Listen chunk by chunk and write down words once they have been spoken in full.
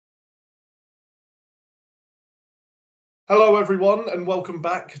Hello, everyone, and welcome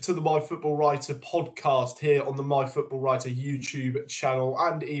back to the MyFootballWriter podcast here on the MyFootballWriter YouTube channel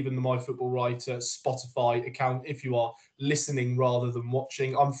and even the MyFootballWriter Spotify account if you are listening rather than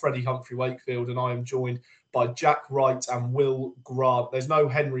watching. I'm Freddie Humphrey Wakefield, and I am joined by Jack Wright and Will Grant. There's no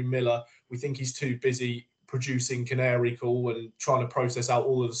Henry Miller. We think he's too busy producing Canary Call and trying to process out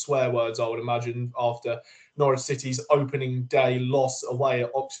all of the swear words, I would imagine, after Norwich City's opening day loss away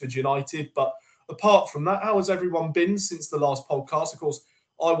at Oxford United. But apart from that, how has everyone been since the last podcast? Of course,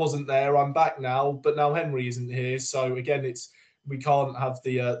 I wasn't there. I'm back now, but now Henry isn't here. So again, we can't have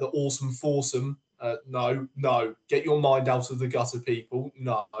the awesome foursome. No, get your mind out of the gutter, people.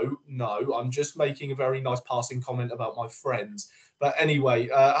 No. I'm just making a very nice passing comment about my friends. But anyway,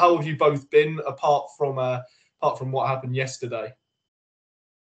 how have you both been apart from what happened yesterday?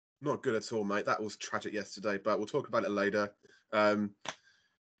 Not good at all, mate. That was tragic yesterday, but we'll talk about it later. I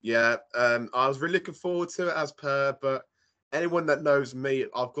was really looking forward to it as per, but anyone that knows me,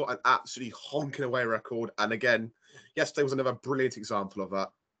 I've got an absolutely honking away record. And again, yesterday was another brilliant example of that.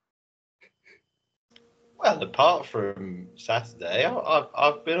 Well, apart from Saturday,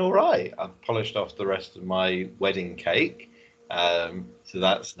 I've been all right. I've polished off the rest of my wedding cake, so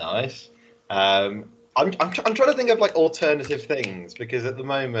that's nice. I'm trying to think of like alternative things because at the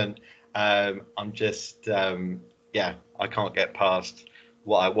moment I'm just I can't get past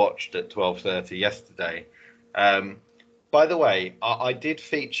what I watched at 12:30 yesterday. By the way, I did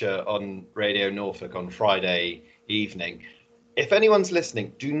feature on Radio Norfolk on Friday evening. If anyone's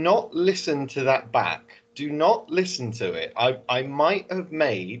listening, do not listen to that back. Do not listen to it. I might have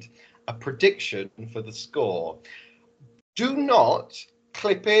made a prediction for the score. Do not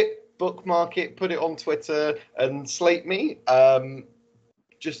clip it, bookmark it, put it on Twitter and slate me. I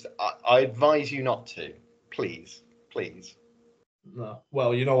advise you not to. Please. No.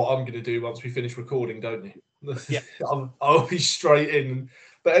 Well, you know what I'm going to do once we finish recording, don't you? Yeah. I'll be straight in.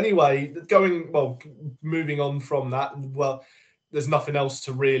 But anyway, moving on from that, well, there's nothing else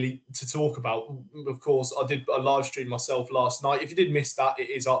to talk about. Of course, I did a live stream myself last night. If you did miss that, it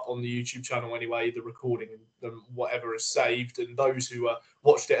is up on the YouTube channel anyway, the recording and whatever is saved. And those who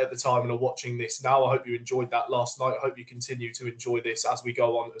watched it at the time and are watching this now, I hope you enjoyed that last night. I hope you continue to enjoy this as we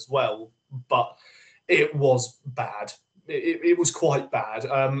go on as well. But it was bad. It was quite bad.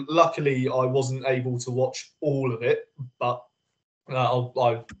 Luckily, I wasn't able to watch all of it, but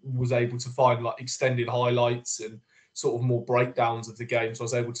I was able to find like extended highlights and sort of more breakdowns of the game. So I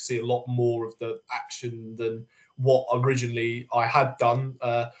was able to see a lot more of the action than what originally I had done.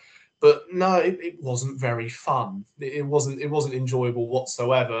 But no, it wasn't very fun. It wasn't enjoyable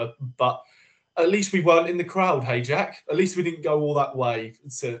whatsoever. But at least we weren't in the crowd, hey Jack. At least we didn't go all that way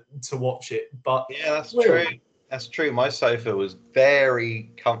to watch it. But yeah, that's true. That's true. My sofa was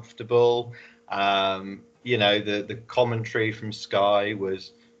very comfortable. The commentary from Sky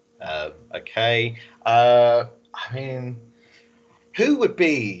was okay. I mean, who would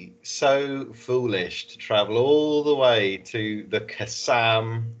be so foolish to travel all the way to the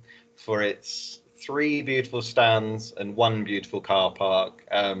Kassam for its 3 beautiful stands and 1 beautiful car park?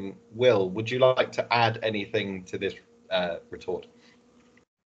 Will, would you like to add anything to this retort?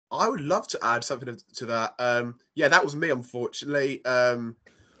 I would love to add something to that. That was me, unfortunately.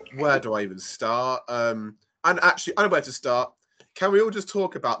 Where do I even start? And actually, I know where to start. Can we all just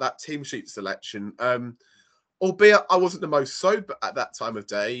talk about that team sheet selection? Albeit I wasn't the most sober at that time of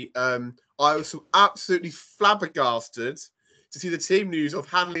day, I was absolutely flabbergasted to see the team news of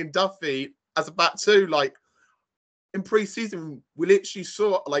Hanley and Duffy as a back two. Like, in pre-season, we literally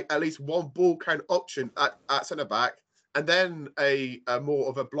saw like at least one ball kind of option at centre-back, and then a more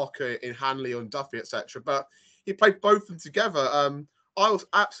of a blocker in Hanley and Duffy, etc. But he played both of them together. I was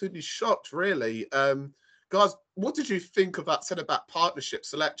absolutely shocked, really. Guys, what did you think of that centre-back partnership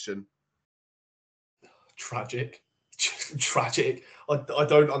selection? Tragic. I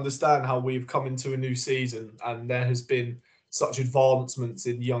don't understand how we've come into a new season and there has been such advancements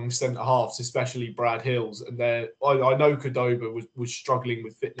in young centre halves, especially Brad Hills. And I know Cordoba was struggling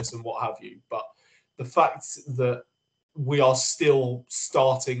with fitness and what have you, but the fact that we are still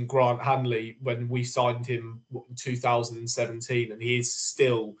starting Grant Hanley when we signed him in 2017, and he is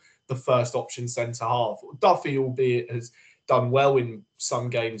still the first option centre half. Duffy, albeit, has done well in some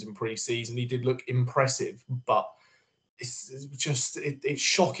games in pre-season. He did look impressive, but it's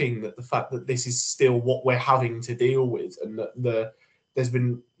shocking that the fact that this is still what we're having to deal with, and that there's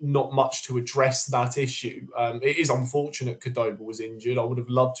been not much to address that issue. It is unfortunate Cordoba was injured. I would have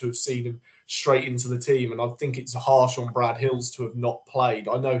loved to have seen him straight into the team, and I think it's harsh on Brad Hills to have not played.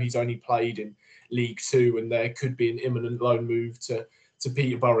 I know he's only played in League Two, and there could be an imminent loan move to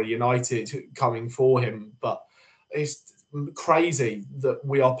Peterborough United coming for him, but crazy that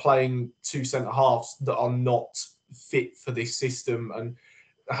we are playing two centre halves that are not fit for this system, and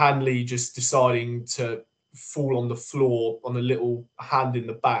Hanley just deciding to fall on the floor on a little hand in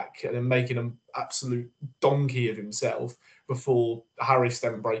the back and then making an absolute donkey of himself before Harris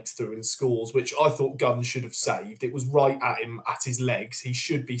then breaks through and scores, which I thought Gunn should have saved. It was right at him, at his legs. He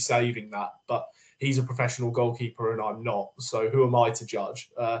should be saving that, but he's a professional goalkeeper and I'm not. So who am I to judge?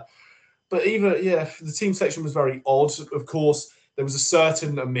 But the team selection was very odd. Of course, there was a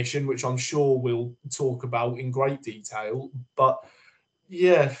certain omission, which I'm sure we'll talk about in great detail. But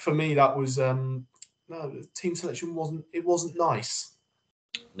yeah, for me, that was no, the team selection wasn't nice.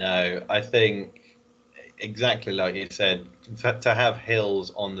 No, I think exactly like you said, to have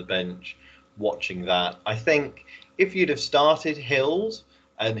Hills on the bench watching that, I think if you'd have started Hills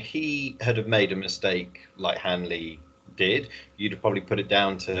and he had have made a mistake like Hanley did, you'd have probably put it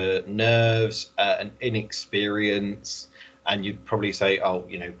down to nerves and inexperience, and you'd probably say, oh,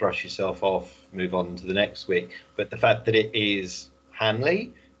 brush yourself off, move on to the next week. But the fact that it is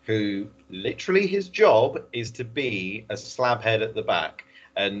Hanley, who literally his job is to be a slab head at the back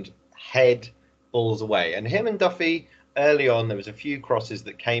and head balls away. And him and Duffy, early on, there was a few crosses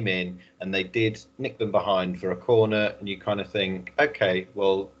that came in and they did nick them behind for a corner. And you kind of think, okay,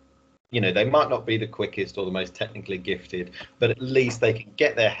 well, they might not be the quickest or the most technically gifted, but at least they can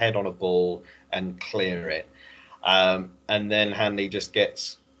get their head on a ball and clear it. And then Hanley just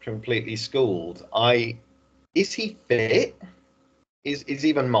gets completely schooled. Is he fit? Is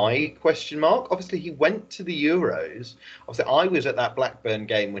even my question mark. Obviously, he went to the Euros. Obviously, I was at that Blackburn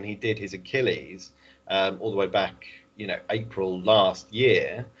game when he did his Achilles, all the way back, April last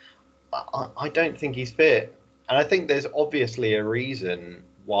year. I don't think he's fit. And I think there's obviously a reason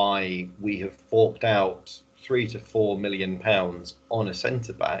why we have forked out £3 to £4 million on a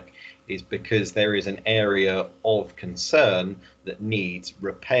centre-back, is because there is an area of concern that needs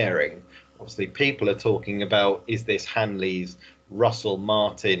repairing. Obviously, people are talking about, is this Hanley's Russell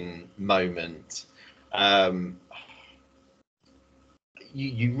Martin moment?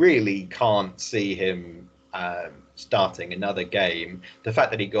 You really can't see him starting another game. The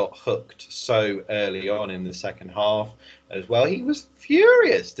fact that he got hooked so early on in the second half as well, he was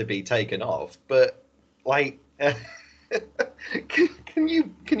furious to be taken off. But can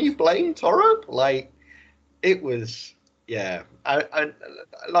you blame Torup? It was, yeah.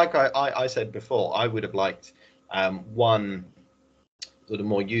 I said before, I would have liked one sort of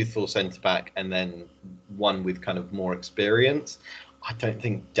more youthful centre back and then one with kind of more experience. I don't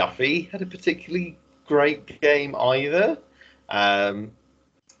think Duffy had a particularly great game either.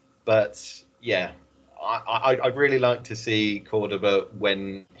 But yeah, I'd really like to see Cordoba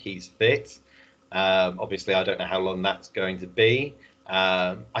when he's fit. Obviously, I don't know how long that's going to be.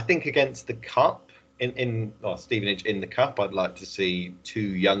 I think against the Cup, in Stevenage in the Cup, I'd like to see two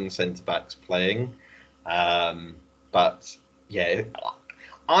young centre-backs playing. But yeah,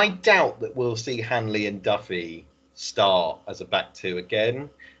 I doubt that we'll see Hanley and Duffy start as a back two again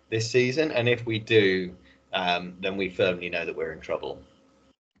this season. And if we do, then we firmly know that we're in trouble.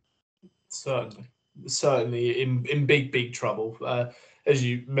 Certainly in big trouble. As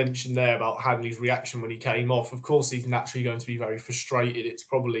you mentioned there about Hanley's reaction when he came off, of course he's naturally going to be very frustrated. It's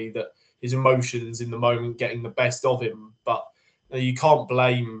probably that his emotions in the moment getting the best of him, but you can't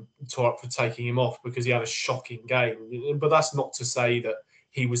blame Torup for taking him off because he had a shocking game. But that's not to say that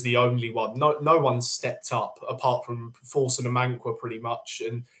he was the only one. No one stepped up apart from Forson and Mankwa pretty much,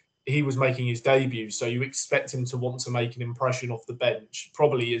 and he was making his debut, so you expect him to want to make an impression off the bench.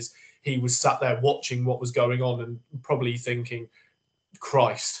 Probably as he was sat there watching what was going on and probably thinking,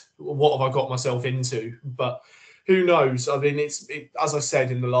 Christ, what have I got myself into? But who knows? I mean, as I said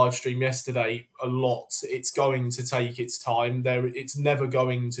in the live stream yesterday, a lot. It's going to take its time. It's never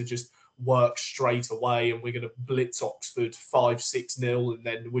going to just work straight away and we're going to blitz Oxford 5-6-0 and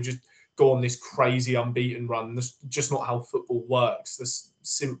then we're just go on this crazy unbeaten run. That's just not how football works. That's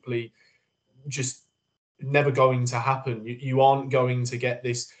simply just never going to happen. You aren't going to get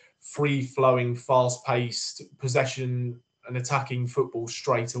this free-flowing, fast-paced possession and attacking football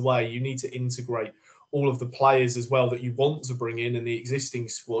straight away. You need to integrate all of the players as well that you want to bring in the existing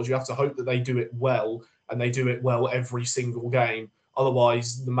squad. You have to hope that they do it well and they do it well every single game.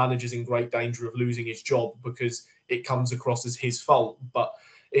 Otherwise, the manager's in great danger of losing his job because it comes across as his fault. But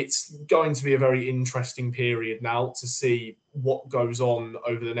it's going to be a very interesting period now to see what goes on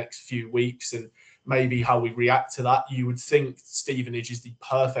over the next few weeks and maybe how we react to that. You would think Stevenage is the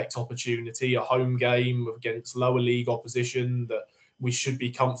perfect opportunity, a home game against lower league opposition that we should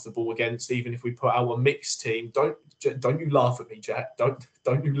be comfortable against, even if we put out a mixed team. Don't you laugh at me, Jet.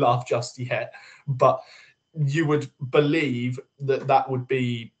 Don't you laugh just yet. But you would believe that that would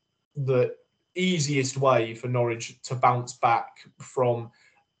be the easiest way for Norwich to bounce back from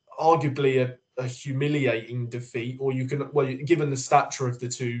arguably a humiliating defeat, or you can, well, given the stature of the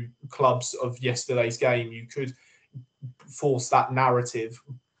two clubs of yesterday's game, you could force that narrative.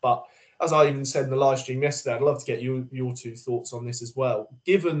 But as I even said in the live stream yesterday, I'd love to get your two thoughts on this as well.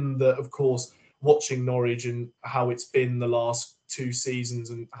 Given that, of course, watching Norwich and how it's been the last 2 seasons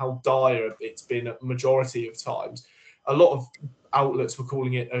and how dire it's been a majority of times, a lot of outlets were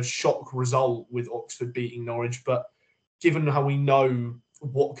calling it a shock result with Oxford beating Norwich. But given how we know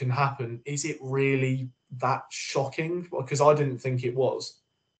what can happen, is it really that shocking? Because I didn't think it was.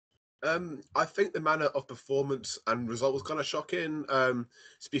 I think the manner of performance and result was kind of shocking. To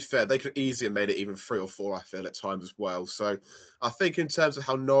be fair, they could easily have made it even 3 or 4, I feel, at times as well. So I think in terms of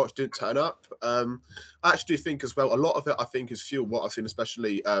how Norwich didn't turn up, I actually do think as well, a lot of it, I think, is fueled what I've seen,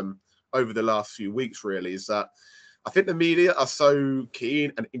 especially over the last few weeks, really, is that I think the media are so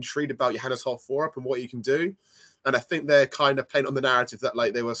keen and intrigued about Johannes Hoff-Forup and what he can do. And I think they're kind of playing on the narrative that,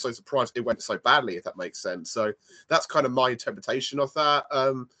 like, they were so surprised it went so badly, if that makes sense. So that's kind of my interpretation of that.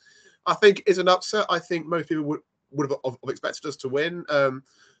 I think it's an upset. I think most people would have expected us to win,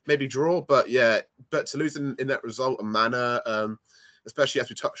 maybe draw, but to lose in that result and manner, especially as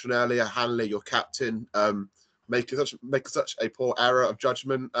we touched on earlier, Hanley, your captain, making such a poor error of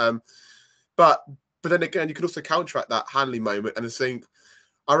judgment. But then again, you can also counteract that Hanley moment and think,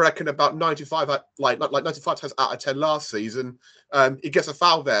 I reckon about 95 times out of 10 last season, he gets a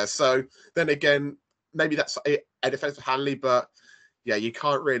foul there. So then again, maybe that's a defense for Hanley, but yeah, you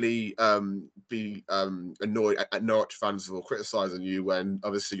can't really be annoyed at Norwich fans for criticising you when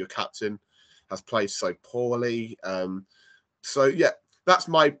obviously your captain has played so poorly. So yeah, that's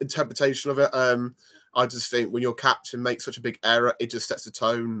my interpretation of it. I just think when your captain makes such a big error, it just sets the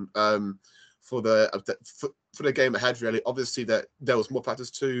tone for the game ahead. Really, obviously that there was more factors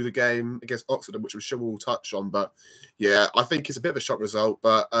to the game against Oxford, which I'm sure we'll touch on. But yeah, I think it's a bit of a shock result,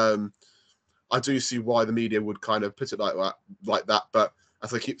 but I do see why the media would kind of put it like that. But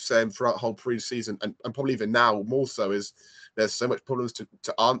as I keep saying throughout the whole pre-season, and probably even now more so, is there's so much problems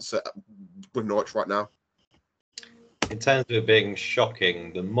to answer with Norwich right now. In terms of it being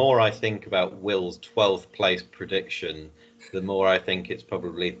shocking, the more I think about Will's 12th place prediction, the more I think it's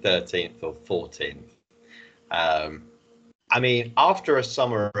probably 13th or 14th. I mean, after a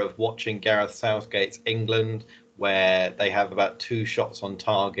summer of watching Gareth Southgate's England, where they have about 2 shots on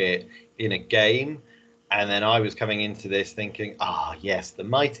target in a game, and then I was coming into this thinking, yes, the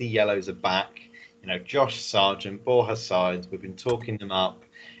mighty Yellows are back. You know, Josh Sargent, Borja Sainz, we've been talking them up.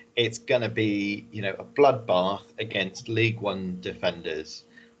 It's going to be, a bloodbath against League One defenders.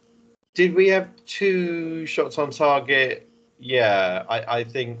 Did we have 2 shots on target? Yeah, I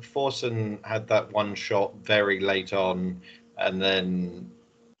think Forson had that one shot very late on, and then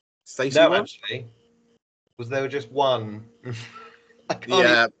actually, was there just one? I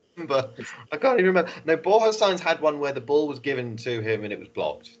can't even remember. No, Borja Sainz had one where the ball was given to him and it was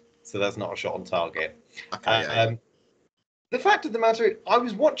blocked, so that's not a shot on target. Okay, The fact of the matter is, I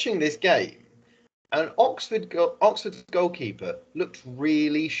was watching this game, and Oxford's goalkeeper looked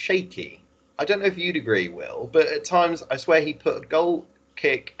really shaky. I don't know if you'd agree, Will, but at times I swear he put a goal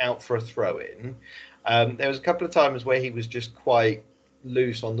kick out for a throw-in. There was a couple of times where he was just quite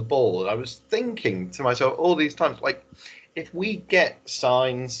loose on the ball, and I was thinking to myself all these times, like, if we get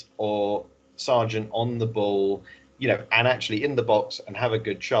Sainz or Sargent on the ball, and actually in the box and have a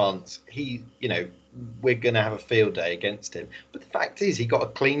good chance, we're going to have a field day against him. But the fact is, he got a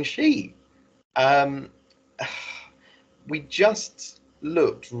clean sheet. We just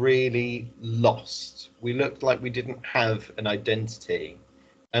looked really lost. We looked like we didn't have an identity.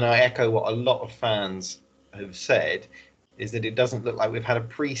 And I echo what a lot of fans have said, is that it doesn't look like we've had a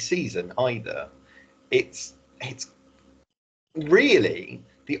pre-season either. It's really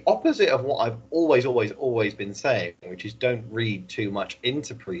the opposite of what I've always been saying, which is don't read too much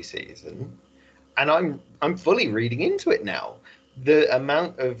into pre-season. And I'm fully reading into it now. The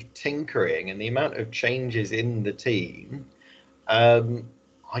amount of tinkering and the amount of changes in the team,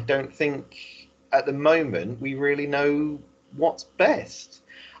 I don't think at the moment we really know what's best.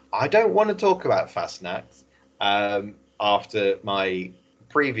 I don't want to talk about Fastnacht after my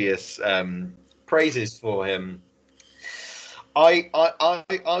previous praises for him. I'm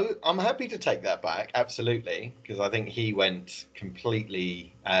happy to take that back, absolutely, because I think he went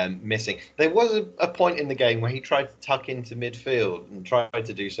completely missing. There was a point in the game where he tried to tuck into midfield and tried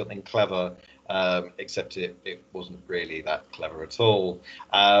to do something clever, except it wasn't really that clever at all.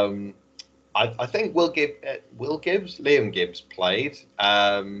 I think Liam Gibbs played.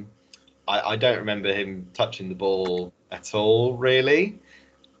 I don't remember him touching the ball at all, really.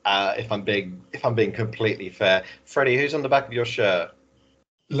 If I'm being completely fair, Freddie, who's on the back of your shirt?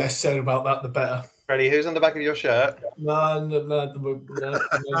 Less said about that, the better. Freddie, who's on the back of your shirt? No.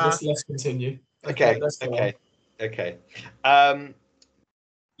 Let's continue. Okay, Let's go on. okay.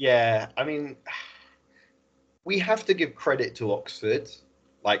 Yeah, I mean, we have to give credit to Oxford.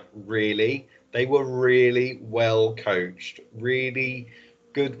 Like, really, they were really well coached, really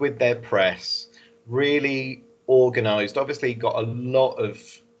good with their press, really organised. Obviously, got a lot of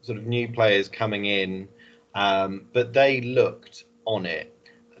sort of new players coming in, but they looked on it.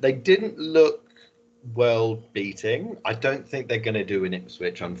 They didn't look world beating. I don't think they're going to do in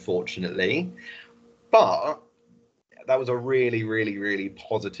Ipswich, unfortunately. But that was a really, really, really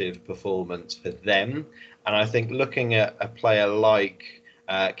positive performance for them. And I think looking at a player like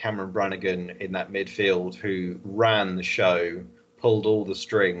Cameron Brannigan in that midfield who ran the show, pulled all the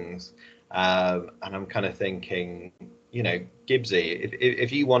strings, and I'm kind of thinking, Gibbsy,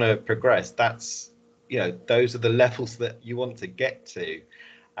 if you want to progress, that's, those are the levels that you want to get to.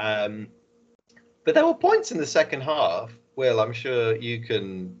 But there were points in the second half, Will, I'm sure you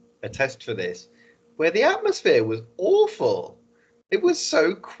can attest for this, where the atmosphere was awful. It was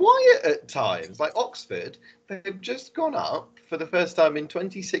so quiet at times. Like Oxford, they've just gone up for the first time in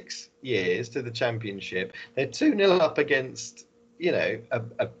 26 years to the Championship. They're 2-0 up against,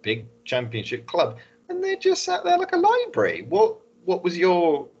 a big Championship club, and they're just sat there like a library. What was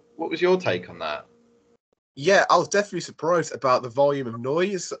your take on that? Yeah, I was definitely surprised about the volume of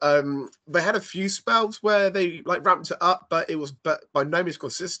noise. They had a few spells where they ramped it up, but it was by no means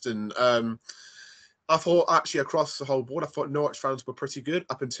consistent. I thought actually across the whole board, I thought Norwich fans were pretty good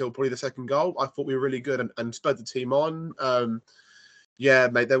up until probably the second goal. I thought we were really good and spurred the team on. Yeah,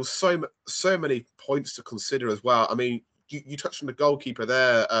 mate, there was so many points to consider as well. I mean, you touched on the goalkeeper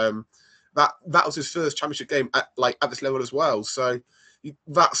there. That was his first Championship game at this level as well. So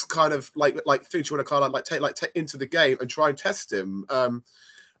that's kind of like things you want to kind of take into the game and try and test him. And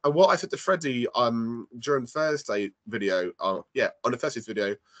what I said to Freddie during Thursday video, on the Thursday's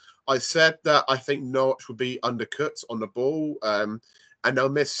video, I said that I think Norwich will be undercut on the ball, and they'll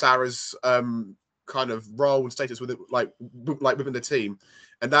miss Sarah's kind of role and status within within the team,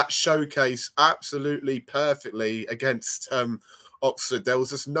 and that showcased absolutely perfectly against Oxford. There was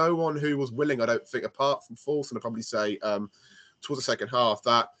just no one who was willing, I don't think, apart from Fulton, I'd probably say, towards the second half,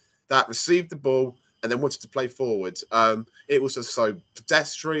 that received the ball and then wanted to play forward. It was just so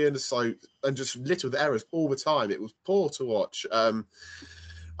pedestrian, and just littered with errors all the time. It was poor to watch.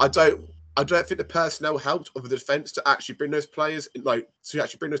 I don't think the personnel helped of the defence to actually bring those players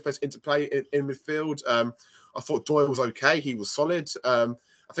into play in midfield. I thought Doyle was okay. He was solid. I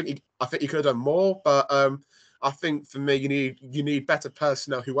think he could have done more, but I think for me, you need better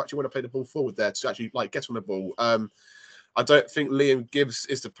personnel who actually want to play the ball forward there to actually get on the ball. I don't think Liam Gibbs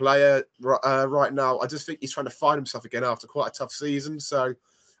is the player right now. I just think he's trying to find himself again after quite a tough season. So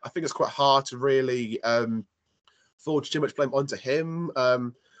I think it's quite hard to really forge too much blame onto him.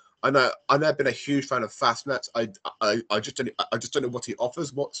 I've never been a huge fan of Fastnet. I just don't know what he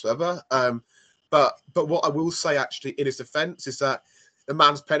offers whatsoever. But what I will say actually in his defence is that the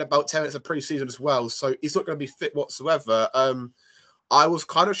man's played about 10 minutes of pre-season as well, so he's not going to be fit whatsoever. I was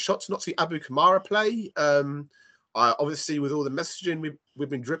kind of shocked to not see Abu Kamara play. Obviously, with all the messaging we've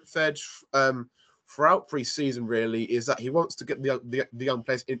been drip fed throughout pre-season, really, is that he wants to get the young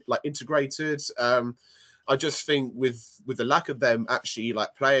players integrated. I just think with the lack of them actually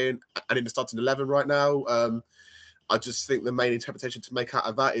playing and in the starting 11 right now, I just think the main interpretation to make out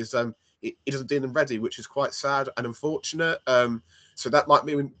of that is it doesn't deem them ready, which is quite sad and unfortunate. So that might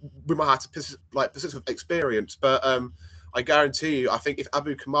mean we might have to persist with experience, but I guarantee you, I think if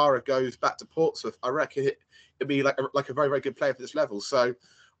Abu Kamara goes back to Portsmouth, I reckon it'd be like a very, very good player for this level. So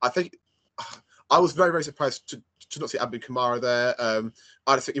I think I was very, very surprised to not see Abu Kamara there.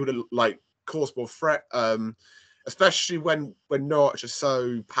 I think he would have caused more threat, especially when Norwich are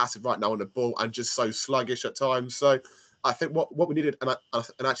so passive right now on the ball and just so sluggish at times. So I think what we needed, and I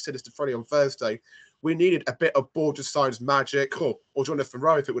actually said this to Freddie on Thursday, we needed a bit of Border Signs magic, or Johnathan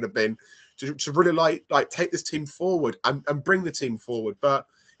Rowe if it would have been, to really take this team forward and bring the team forward. But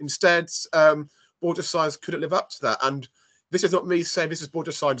instead, Border Signs couldn't live up to that. And this is not me saying this is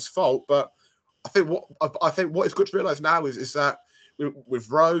Border Signs' fault, but I think what is good to realise now is that with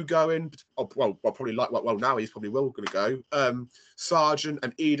Rowe going, now he's probably will going to go. Sargent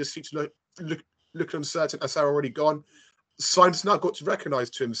and Edith seem to look uncertain as they're already gone. Simon's now got to recognise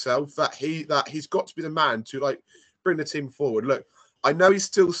to himself that he's got to be the man to bring the team forward. Look, I know he's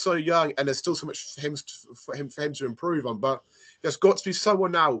still so young and there's still so much for him to improve on, but there's got to be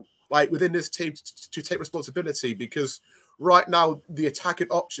someone now like within this team to take responsibility, because right now the attacking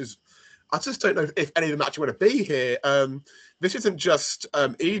options, I just don't know if any of them actually want to be here. This isn't just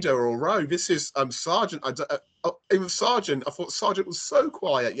Ida or Rowe. This is Sargent. Even Sargent, I thought Sargent was so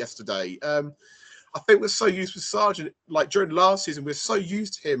quiet yesterday. I think we're so used with Sargent, like during last season, we're so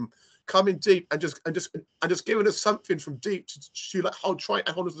used to him coming deep and just giving us something from deep to like try and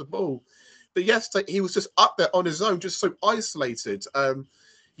hold on to the ball. But yesterday he was just up there on his own, just so isolated.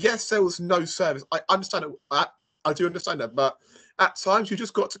 Yes, there was no service. I understand it. I do understand that, but at times you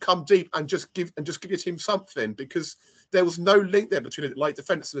just got to come deep and just give your team something, because there was no link there between like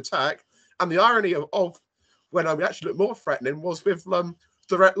defense and attack. And the irony of when we actually looked more threatening was with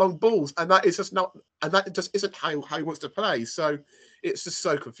direct long balls, and that is just not, and that just isn't how he wants to play. So it's just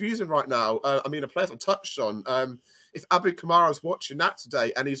so confusing right now. I mean, the players I touched on. If Abu Kamara's watching that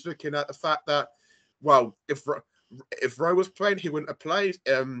today and he's looking at the fact that, well, if Rowe was playing, he wouldn't have played.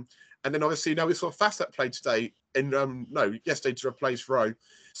 And then obviously now we saw Fassett play today yesterday to replace Rowe.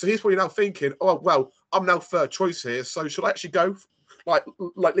 So he's probably now thinking, oh well, I'm now third choice here, so should I actually go like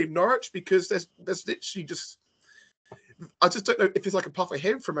leave Norwich, because there's literally just, I just don't know if it's like a path for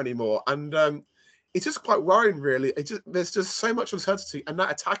him from anymore. And it's just quite worrying, really. There's just so much uncertainty, and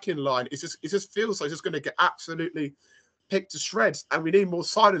that attacking line it just feels like it's just going to get absolutely picked to shreds. And we need more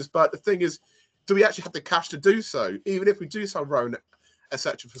signings. But the thing is, do we actually have the cash to do so? Even if we do sell Rowan,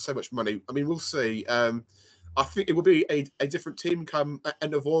 etc., for so much money, I mean, we'll see. I think it will be a different team come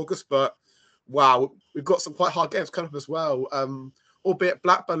end of August. But wow, we've got some quite hard games coming up as well. Albeit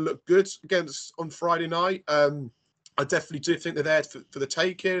Blackburn looked good on Friday night. I definitely do think they're there for the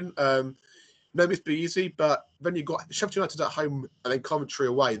taking. No, it's be easy, but then you got Sheffield United at home and then Coventry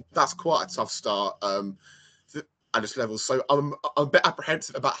away. That's quite a tough start at this level. So I'm a bit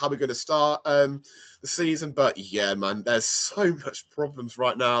apprehensive about how we're going to start the season. But yeah, man, there's so much problems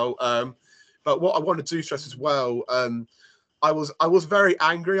right now. But what I want to do stress as well, I was very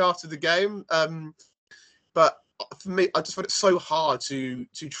angry after the game. But for me, I just found it so hard to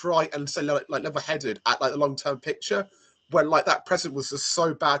try and stay like level-headed at like the long-term picture, when like that present was just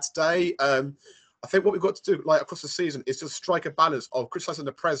so bad today. I think what we've got to do like across the season is just strike a balance of criticising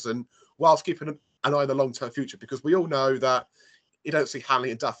the present whilst keeping an eye on the long-term future, because we all know that you don't see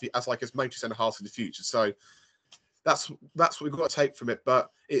Hanley and Duffy as like his major centre halves in the future. So that's what we've got to take from it. But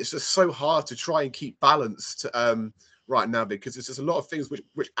it's just so hard to try and keep balanced right now, because there's just a lot of things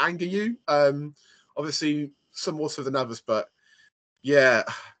which anger you. Obviously, some more so than others, but yeah,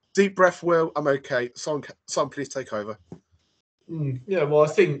 deep breath, Will. I'm okay. Someone please take over. Yeah, well, I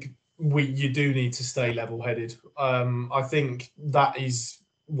think you do need to stay level-headed. I think that is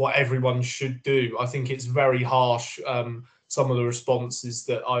what everyone should do. I think it's very harsh, some of the responses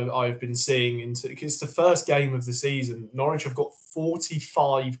that I've been seeing. It's the first game of the season. Norwich have got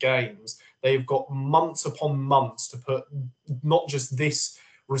 45 games. They've got months upon months to put not just this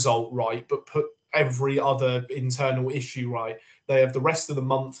result right, but put every other internal issue right. They have the rest of the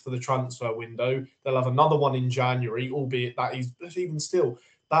month for the transfer window. They'll have another one in January, albeit that is, even still,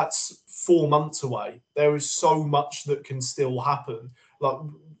 that's 4 months away. There is so much that can still happen. Like,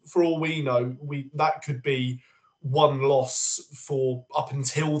 for all we know, that could be one loss for up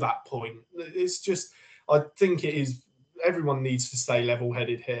until that point. It's just, I think it is, everyone needs to stay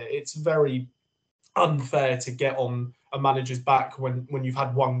level-headed here. It's very unfair to get on a manager's back when you've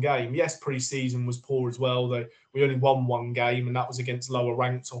had one game. Yes, pre-season was poor as well. We only won one game, and that was against lower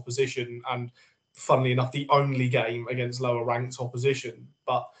ranked opposition, and funnily enough, the only game against lower ranked opposition.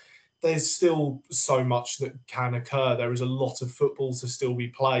 But there's still so much that can occur. There is a lot of football to still be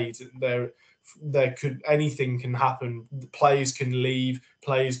played. Anything can happen. Players can leave,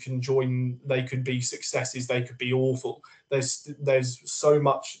 players can join. They could be successes, they could be awful. There's so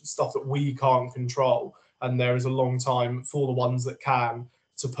much stuff that we can't control, and there is a long time for the ones that can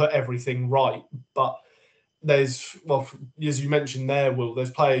to put everything right. But there's, well, as you mentioned there, Will, there's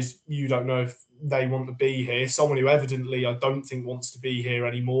players you don't know if they want to be here. Someone who evidently I don't think wants to be here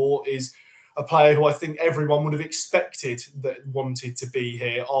anymore is a player who I think everyone would have expected that wanted to be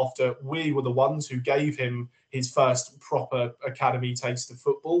here after we were the ones who gave him his first proper academy taste of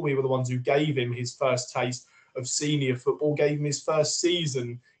football. We were the ones who gave him his first taste of senior football, gave him his first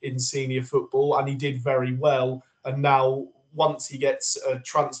season in senior football, and he did very well. And now, once he gets a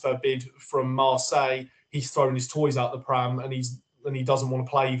transfer bid from Marseille, he's thrown his toys out the pram, and he doesn't want to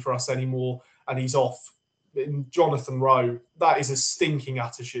play for us anymore, and he's off. Johnathan Rowe, that is a stinking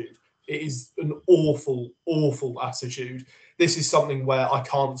attitude. It is an awful, awful attitude. This is something where I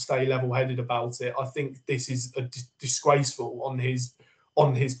can't stay level-headed about it. I think this is disgraceful on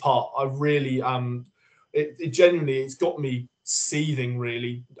his part. I really it genuinely, it's got me seething,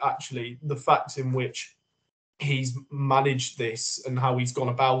 really, actually, the fact in which he's managed this and how he's gone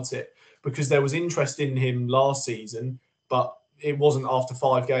about it, because there was interest in him last season, but it wasn't after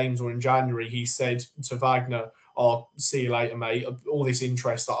 5 games or in January. He said to Wagner, "Oh, see you later, mate. All this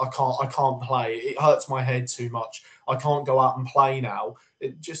interest, I can't play. It hurts my head too much. I can't go out and play now."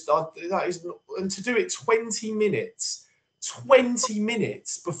 It just that is, and to do it 20 minutes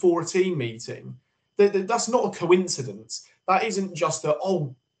before a team meeting, that's not a coincidence. That isn't just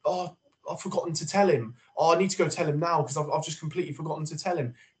I've forgotten to tell him. Oh, I need to go tell him now because I've just completely forgotten to tell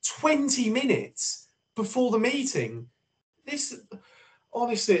him. 20 minutes before the meeting. This,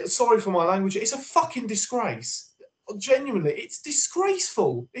 honestly, sorry for my language, it's a fucking disgrace. Genuinely, it's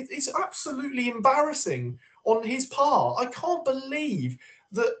disgraceful. It's absolutely embarrassing on his part. I can't believe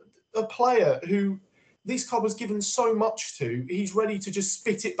that a player who this club has given so much to, he's ready to just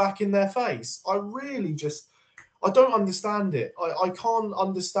spit it back in their face. I don't understand it. I can't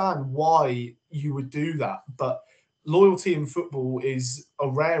understand why you would do that, but loyalty in football is a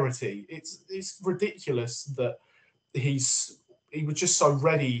rarity. It's ridiculous that he was just so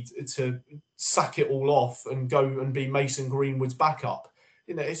ready to sack it all off and go and be Mason Greenwood's backup.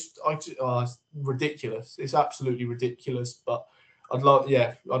 It's ridiculous. It's absolutely ridiculous. But I'd love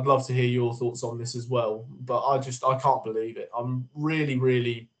to hear your thoughts on this as well. But I can't believe it. I'm really,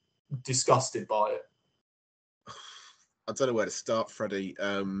 really disgusted by it. I don't know where to start, Freddie.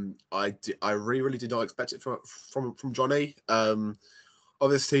 I really did not expect it from Johnny.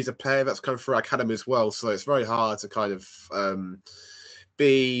 Obviously, he's a player that's come through our academy as well, so it's very hard to kind of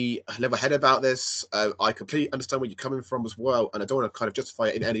be level-headed about this. I completely understand where you're coming from as well, and I don't want to kind of justify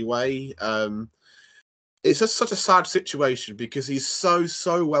it in any way. It's just such a sad situation because he's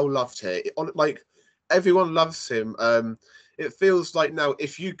so well loved here. Like, everyone loves him. It feels like now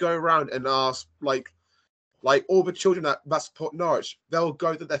if you go around and ask like all the children that support Norwich, they'll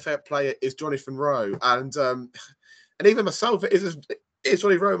go that their favourite player is Johnathan Rowe, and even myself, it's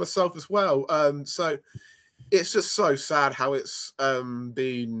Johnny Rowe myself as well. So it's just so sad how it's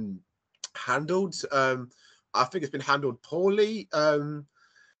been handled. I think it's been handled poorly. I'm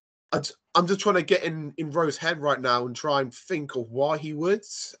just trying to get in Rowe's head right now and try and think of why he would.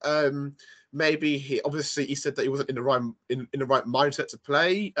 Maybe he said that he wasn't in the right mindset to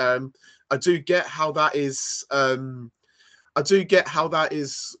play. I do get how that is.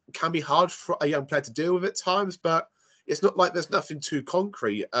 Can be hard for a young player to deal with at times, but it's not like there's nothing too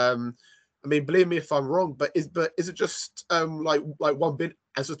concrete. I mean, believe me if I'm wrong, but is it just like one bid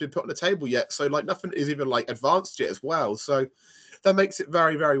has just been put on the table yet? So like nothing is even like advanced yet as well. So that makes it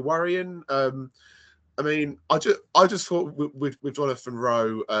very, very worrying. I mean, I just thought with Johnathan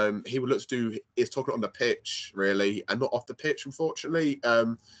Rowe, he would look to do his talking on the pitch really, and not off the pitch, unfortunately.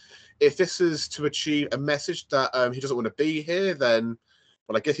 If this is to achieve a message that he doesn't want to be here, then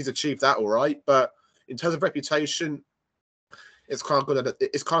well, I guess he's achieved that all right. But in terms of reputation, it's kind of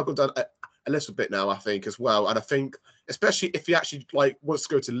gone down a little bit now, I think, as well. And I think, especially if he actually like wants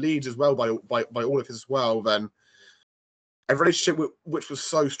to go to Leeds as well, by all of his as well, then a relationship which was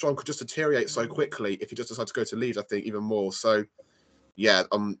so strong could just deteriorate so quickly if he just decided to go to Leeds. I think even more. So, yeah,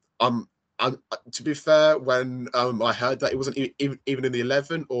 to be fair, when I heard that it wasn't even in the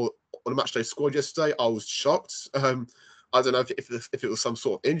 11 or on the match day squad yesterday, I was shocked. I don't know if it was some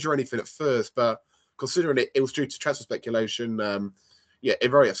sort of injury or anything at first, but considering it was due to transfer speculation, yeah, it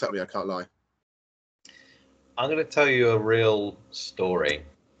very upset me, I can't lie. I'm going to tell you a real story.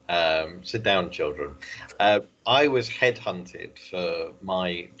 Sit down, children. I was headhunted for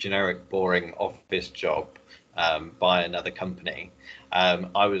my generic, boring office job by another company.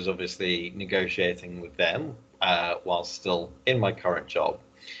 I was obviously negotiating with them while still in my current job.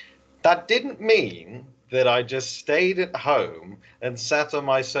 That didn't mean that I just stayed at home and sat on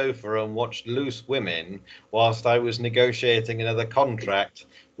my sofa and watched Loose Women whilst I was negotiating another contract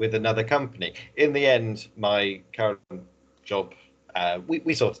with another company. In the end, my current job,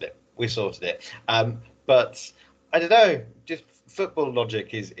 we sorted it. But I don't know, just football logic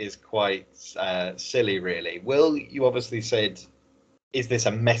is quite silly, really. Will, you obviously said, is this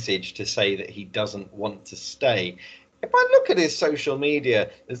a message to say that he doesn't want to stay? If I look at his social media,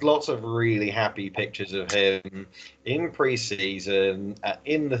 there's lots of really happy pictures of him in pre-season,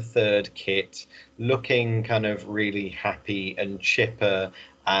 in the third kit, looking kind of really happy and chipper.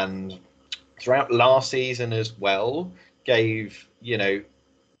 And throughout last season as well, gave,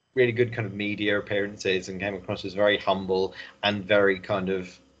 really good kind of media appearances and came across as very humble and very kind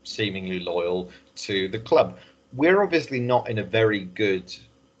of seemingly loyal to the club. We're obviously not in a very good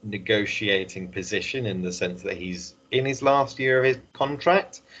negotiating position in the sense that he's in his last year of his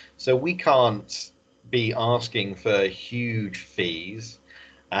contract, so we can't be asking for huge fees.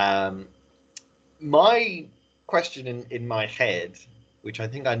 My question in my head, which I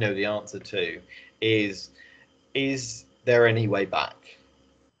think I know the answer to, is there any way back?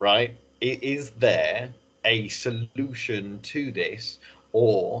 Right? Is there a solution to this,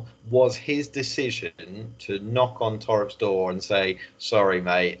 or was his decision to knock on Torup's door and say, "Sorry,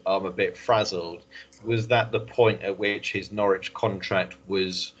 mate, I'm a bit frazzled," was that the point at which his Norwich contract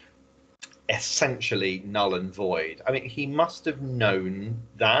was essentially null and void? I mean, he must have known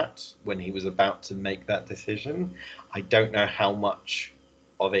that when he was about to make that decision. I don't know how much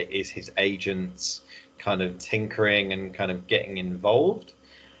of it is his agents kind of tinkering and kind of getting involved.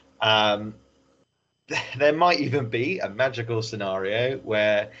 There might even be a magical scenario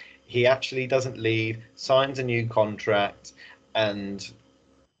where he actually doesn't leave, signs a new contract, and,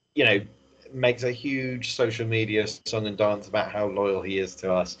 you know, makes a huge social media song and dance about how loyal he is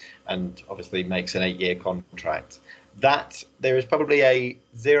to us, and obviously makes an 8-year contract. That there is probably a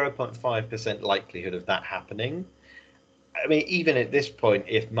 0.5% likelihood of that happening. I mean, even at this point,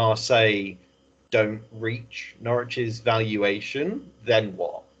 if Marseille don't reach Norwich's valuation, then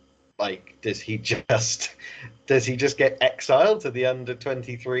what? Like, does he just get exiled to the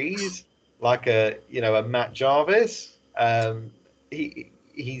under-23s like a Matt Jarvis?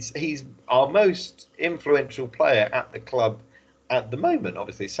 He's our most influential player at the club at the moment.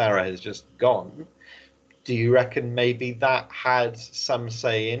 Obviously, Sarah has just gone. Do you reckon maybe that had some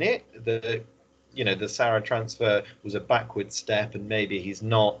say in it? The Sarah transfer was a backward step, and maybe he's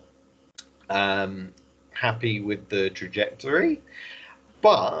not happy with the trajectory.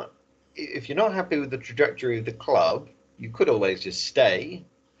 But if you're not happy with the trajectory of the club, you could always just stay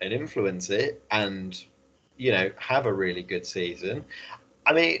and influence it and, have a really good season.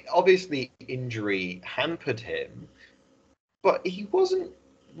 I mean, obviously injury hampered him, but it wasn't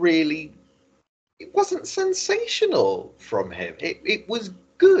sensational from him. It was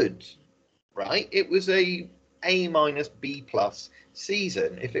good, right? It was a A-B+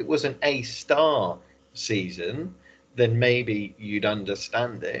 season. If it was an A* season, then maybe you'd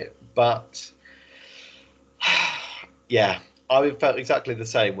understand it. But yeah, I felt exactly the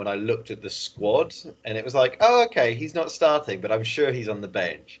same when I looked at the squad, and it was like, oh, okay, he's not starting, but I'm sure he's on the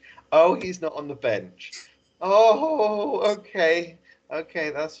bench. Oh, he's not on the bench. Oh, okay,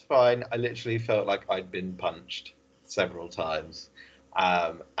 that's fine. I literally felt like I'd been punched several times.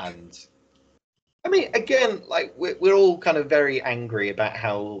 And I mean, again, like we're all kind of very angry about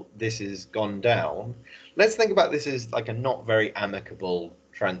how this has gone down. Let's think about this as like a not very amicable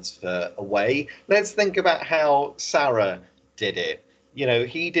transfer away. Let's think about how Sarah did it.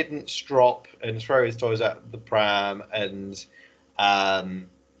 He didn't strop and throw his toys out the pram and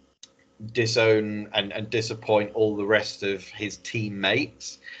disown and disappoint all the rest of his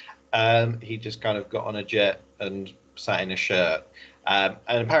teammates. He just kind of got on a jet and sat in a shirt. And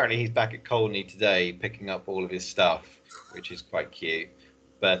apparently he's back at Colney today picking up all of his stuff, which is quite cute.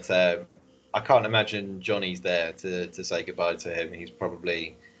 But I can't imagine Johnny's there to say goodbye to him. He's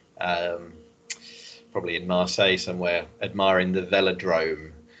probably in Marseille somewhere, admiring the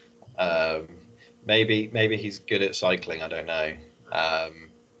velodrome. Maybe he's good at cycling. I don't know.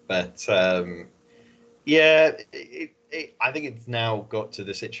 But yeah, I think it's now got to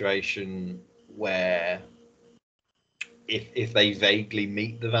the situation where if they vaguely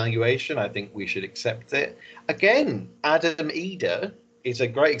meet the valuation, I think we should accept it. Again, Adam Eder is a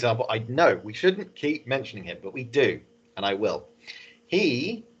great example. I know we shouldn't keep mentioning him, but we do, and I will.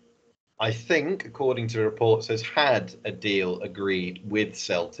 He, I think, according to reports, has had a deal agreed with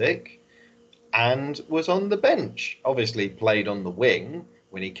Celtic and was on the bench. Obviously played on the wing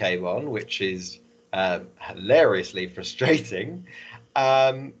when he came on, which is hilariously frustrating.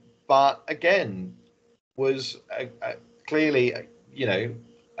 But again, was clearly, a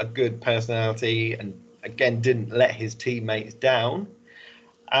good personality, and again didn't let his teammates down.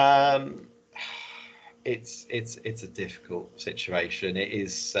 It's a difficult situation. It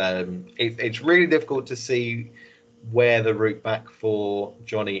is. It's really difficult to see where the route back for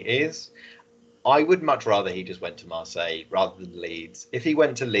Johnny is. I would much rather he just went to Marseille rather than Leeds. If he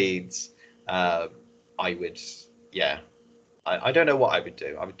went to Leeds, I would. Yeah, I don't know what I would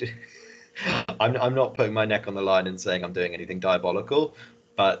do. I would do. I'm not putting my neck on the line and saying I'm doing anything diabolical,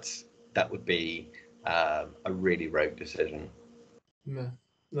 but that would be a really rogue decision. No,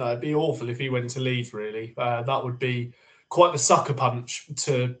 it'd be awful if he went to Leeds, really. That would be quite the sucker punch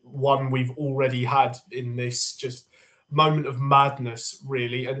to one we've already had in this just moment of madness,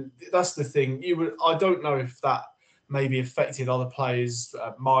 really. And that's the thing. I don't know if that maybe affected other players'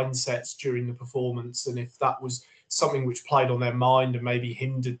 mindsets during the performance, and if that was something which played on their mind and maybe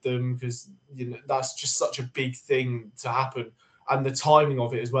hindered them, because that's just such a big thing to happen. And the timing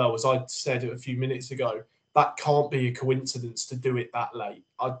of it as well, as I said a few minutes ago, that can't be a coincidence to do it that late.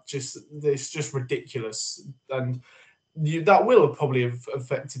 It's just ridiculous. And that will probably have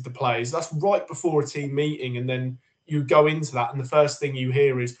affected the players. That's right before a team meeting, and then you go into that, and the first thing you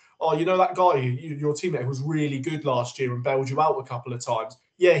hear is, "Oh, that guy, your teammate, was really good last year and bailed you out a couple of times.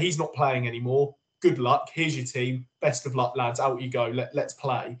 Yeah, he's not playing anymore. Good luck. Here's your team. Best of luck, lads. Out you go. Let's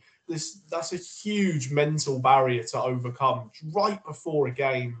play." That's a huge mental barrier to overcome right before a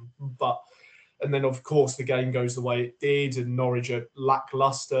game. And then, of course, the game goes the way it did, and Norwich are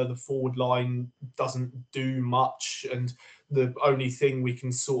lacklustre. The forward line doesn't do much, and the only thing we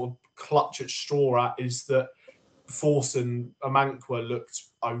can sort of clutch at straw at is that Force and Amankwa looked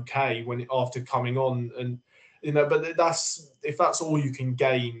okay after coming on, and but if that's all you can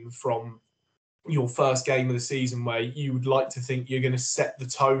gain from your first game of the season, where you would like to think you're going to set the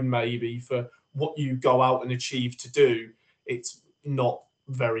tone maybe for what you go out and achieve to do, it's not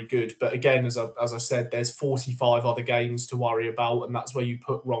very good. But again, as I said, there's 45 other games to worry about, and that's where you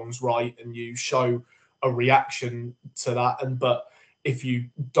put wrongs right and you show a reaction to that. But if you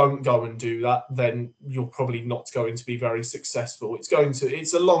don't go and do that, then you're probably not going to be very successful.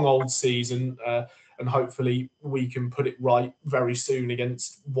 It's a long old season, and hopefully we can put it right very soon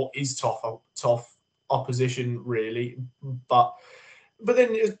against what is tough opposition, really. But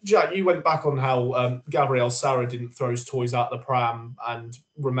then, Jack, you went back on how Gabriel Sara didn't throw his toys out the pram and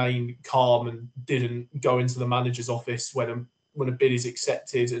remain calm and didn't go into the manager's office when a bid is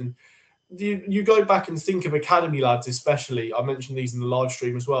accepted. And you go back and think of academy lads, especially. I mentioned these in the live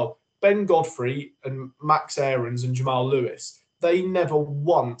stream as well. Ben Godfrey and Max Aarons and Jamal Lewis, they never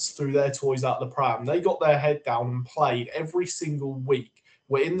once threw their toys out the pram. They got their head down and played every single week.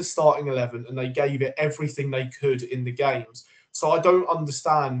 We're in the starting 11, and they gave it everything they could in the games. So I don't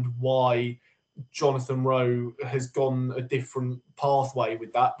understand why Johnathan Rowe has gone a different pathway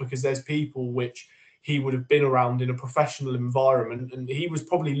with that, because there's people which he would have been around in a professional environment, and he was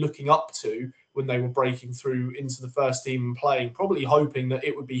probably looking up to when they were breaking through into the first team and playing, probably hoping that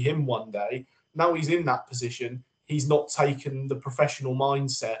it would be him one day. Now he's in that position. He's not taken the professional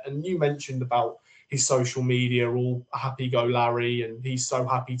mindset. And you mentioned about his social media, all happy-go-Larry, and he's so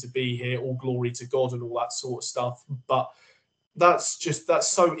happy to be here, all glory to God and all that sort of stuff. But that's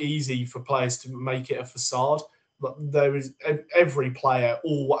so easy for players to make it a facade. But there is every player,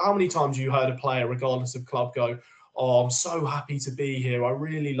 or how many times you heard a player, regardless of club, go, "Oh, I'm so happy to be here. I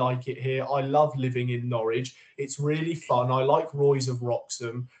really like it here. I love living in Norwich. It's really fun. I like Roy's of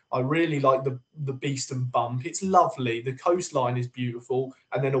Wroxham. I really like the Beast and Bump. It's lovely. The coastline is beautiful."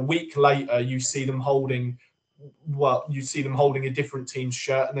 And then a week later, you see them holding a different team's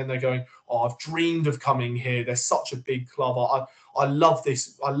shirt, and then they're going, "Oh, I've dreamed of coming here. They're such a big club. I love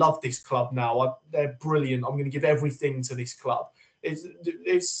this. I love this club now. They're brilliant. I'm going to give everything to this club."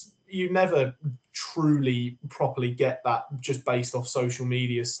 It's you never truly properly get that just based off social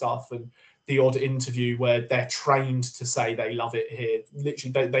media stuff and the odd interview where they're trained to say they love it here.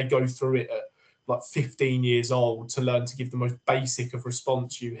 Literally, they go through it at like 15 years old to learn to give the most basic of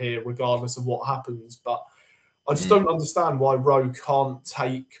response you hear, regardless of what happens. But I just don't understand why Rowe can't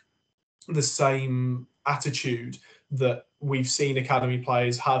take the same attitude that we've seen academy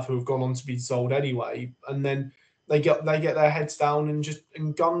players have who have gone on to be sold anyway, and then they get their heads down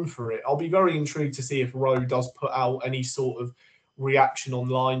and gun for it. I'll be very intrigued to see if Rowe does put out any sort of reaction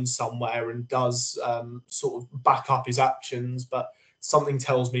online somewhere and does sort of back up his actions, but something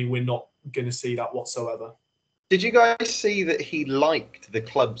tells me we're not going to see that whatsoever. Did you guys see that he liked the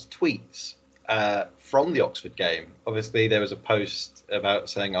club's tweets from the Oxford game? Obviously, there was a post about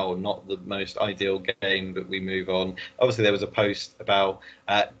saying, "Oh, not the most ideal game, but we move on." Obviously, there was a post about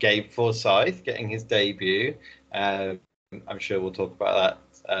Gabe Forsyth getting his debut. I'm sure we'll talk about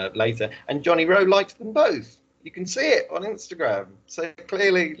that later. And Johnny Rowe liked them both. You can see it on Instagram. So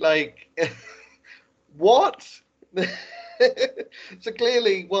clearly, like, what? So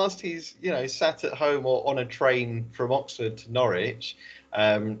clearly, whilst he's sat at home or on a train from Oxford to Norwich,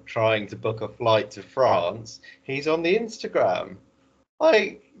 trying to book a flight to France, he's on the Instagram.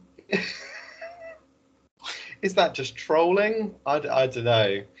 Like, is that just trolling? I don't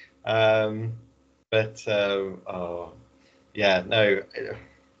know. Yeah, no, I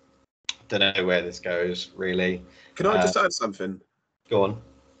don't know where this goes, really. Can I just add something? Go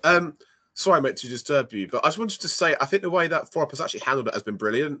on. Sorry, I meant to disturb you, but I just wanted to say I think the way that Thorpe has actually handled it has been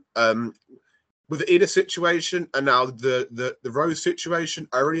brilliant. With the Ida situation and now the Rose situation,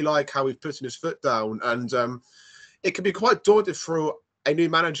 I really like how he's putting his foot down, and it can be quite daunting for a new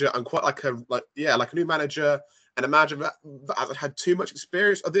manager and quite like a new manager and imagine that hasn't had too much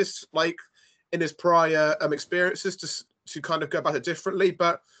experience of this, like in his prior experiences, to kind of go about it differently.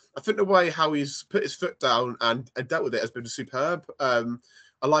 But I think the way how he's put his foot down and dealt with it has been superb. I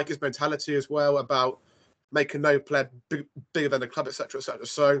like his mentality as well about making no player bigger than the club, etc., etc.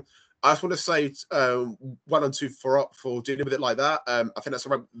 So I just want to say 1 and 2 for dealing with it like that. I think that's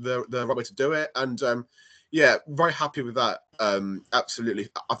the right way to do it. And yeah, very happy with that. Absolutely.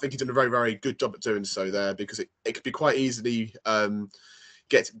 I think he's done a very, very good job at doing so there, because it could be quite easily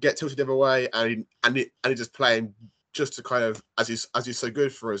get tilted the other way, and he just playing just to kind of as he's so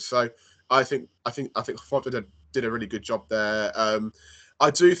good for us. So I think Fonte did a really good job there. I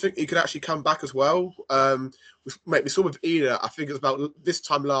do think he could actually come back as well. We saw with Ida, I think it was about this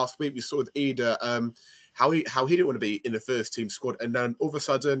time last week, we saw with Ida how he didn't want to be in the first team squad, and then all of a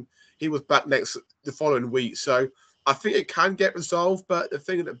sudden he was back the following week. So I think it can get resolved, but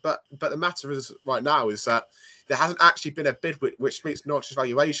the matter is right now is that there hasn't actually been a bid which meets Norwich's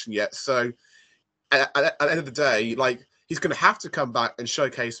valuation yet. So at the end of the day, like, he's going to have to come back and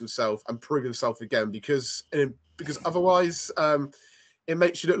showcase himself and prove himself again, because otherwise it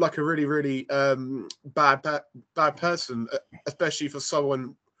makes you look like a really, really bad person, especially for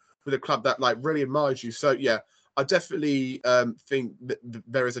someone with a club that like really admires you. So yeah, I definitely think that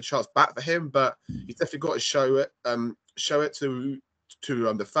there is a chance back for him, but he's definitely got to show it to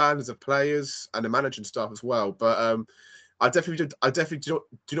the fans, the players, and the managing staff as well. But I definitely do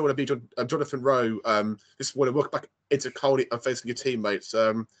not want to be Johnathan Rowe this morning, walk back into Colney and facing your teammates.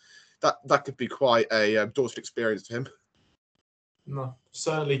 That could be quite a daunting experience for him. No,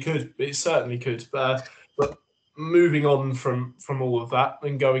 certainly could. It certainly could. But moving on from all of that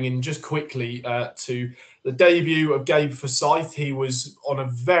and going in just quickly to the debut of Gabe Forsyth, he was on a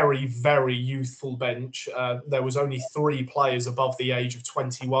very, very youthful bench. There was only 3 players above the age of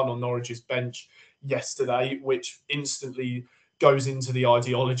 21 on Norwich's bench yesterday, which instantly goes into the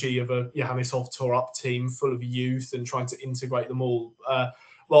ideology of a Johannes Tore-up team full of youth and trying to integrate them all.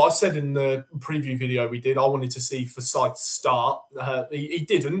 Well, I said in the preview video we did, I wanted to see Forsyth start. He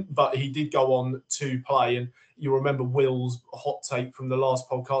didn't, but he did go on to play. And you remember Will's hot take from the last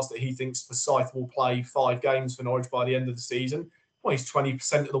podcast that he thinks Forsyth will play 5 games for Norwich by the end of the season. Well, he's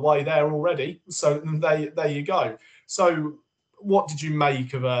 20% of the way there already. So there you go. So what did you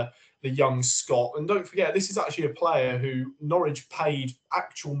make of the young Scot? And don't forget, this is actually a player who Norwich paid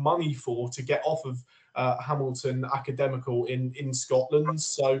actual money for to get off of Hamilton Academical in Scotland.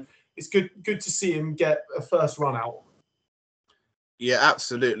 So it's good to see him get a first run out. Yeah,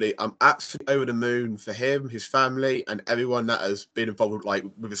 absolutely. I'm absolutely over the moon for him, his family, and everyone that has been involved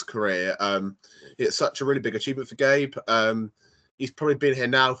with his career. It's such a really big achievement for Gabe. He's probably been here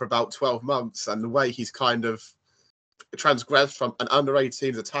now for about 12 months, and the way he's kind of transgressed from an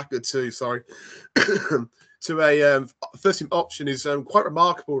under-18s attacker to to a first team option is quite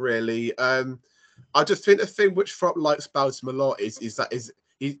remarkable, really. I just think the thing which Frop likes about him a lot is that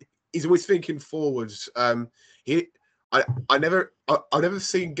he's always thinking forwards. I've never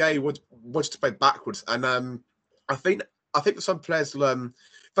seen Gay want to play backwards, and I think for some players,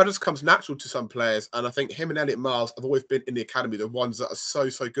 that just comes natural to some players, and I think him and Elliot Miles have always been in the academy the ones that are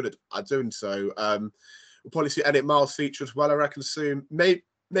so good at doing so. We'll probably see Elliot Miles feature as well, I reckon, soon. Maybe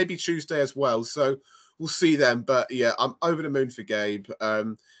Tuesday as well. So we'll see them. But yeah, I'm over the moon for Gabe.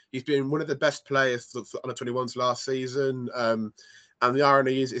 He's been one of the best players for under-21s last season. And the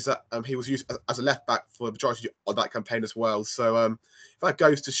irony is that he was used as a left back for the majority of that campaign as well. So if that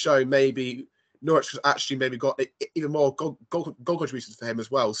goes to show, maybe Norwich has actually maybe got even more goal contributions for him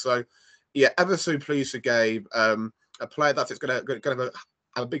as well. So yeah, ever so pleased for Gabe, a player that's going to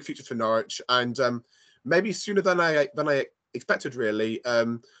have a big future for Norwich, and maybe sooner than I expected. Really,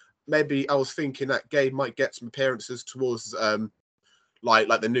 maybe I was thinking that Gabe might get some appearances towards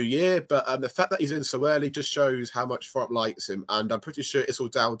like the new year, but the fact that he's in so early just shows how much Frop likes him, and I'm pretty sure it's all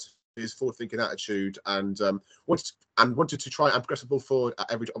down to his forward-thinking attitude and wanted to try and progress the ball forward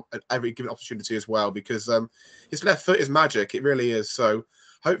at every given opportunity as well, because his left foot is magic. It really is. So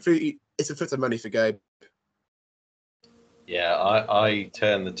hopefully it's a foot of money for Gabe. Yeah, I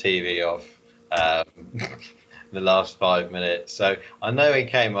turned the TV off the last 5 minutes, so I know he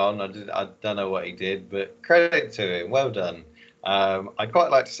came on. I don't know what he did, but credit to him. Well done. I'd quite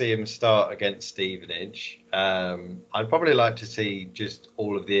like to see him start against Stevenage. I'd probably like to see just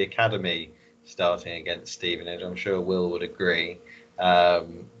all of the academy starting against Stevenage. I'm sure Will would agree. Yeah,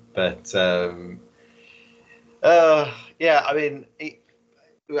 I mean,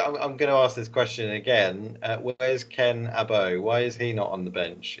 I'm going to ask this question again. Where's Ken Abo? Why is he not on the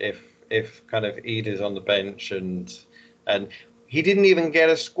bench? If kind of Ida's on the bench and he didn't even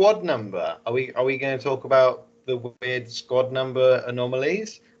get a squad number. Are we going to talk about the weird squad number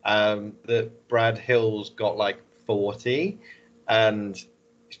anomalies. That Brad Hill's got like 40, and you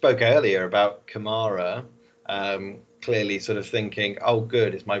spoke earlier about Kamara. Clearly, sort of thinking, "Oh,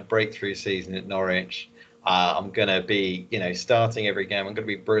 good, it's my breakthrough season at Norwich. I'm gonna be, starting every game. I'm gonna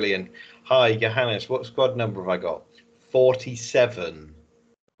be brilliant." Hi, Johannes. What squad number have I got? 47.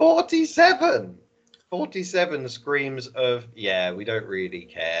 47. 47 screams of, yeah, we don't really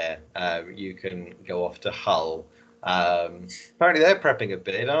care. You can go off to Hull. Apparently they're prepping a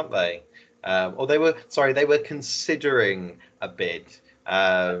bid, aren't they? Or they were considering a bid.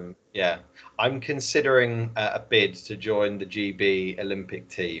 Yeah, I'm considering a bid to join the GB Olympic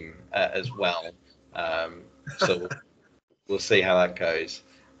team as well. So we'll see how that goes.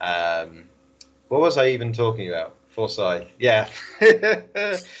 What was I even talking about? Forsyth. Yeah.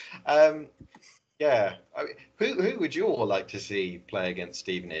 Yeah. I mean, who would you all like to see play against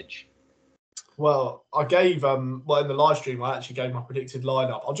Stevenage? Well, I gave in the live stream I actually gave my predicted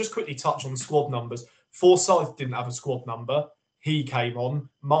lineup. I'll just quickly touch on squad numbers. Forsyth didn't have a squad number. He came on.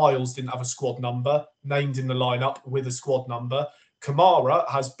 Miles didn't have a squad number, named in the lineup with a squad number. Kamara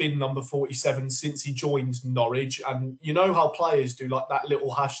has been number 47 since he joined Norwich. And you know how players do like that little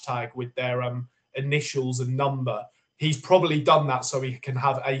hashtag with their initials and number. He's probably done that so he can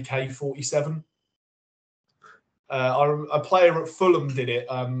have AK-47. A player at Fulham did it.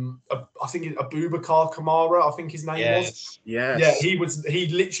 I think Abubakar Kamara, I think his name was. Yes. Yeah, he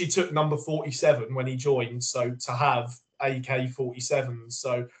literally took number 47 when he joined, so to have AK-47.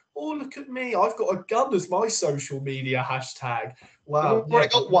 So, oh, look at me. I've got a gun as my social media hashtag. Wow. We've already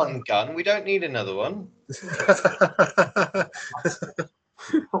got one gun. We don't need another one.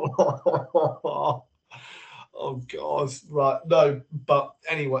 Oh God, right? No, but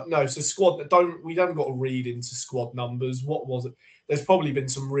anyway, no. So squad, we haven't got to read into squad numbers. What was it? There's probably been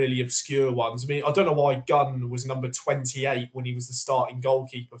some really obscure ones. I mean, I don't know why Gunn was number 28 when he was the starting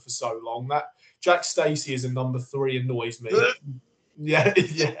goalkeeper for so long. That Jack Stacey as a number 3 annoys me. Yeah.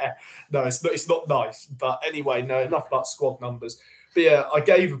 No, it's not nice. But anyway, no, enough about squad numbers. But yeah, I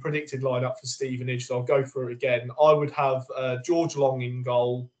gave a predicted lineup for Stevenage, so I'll go through it again. I would have George Long in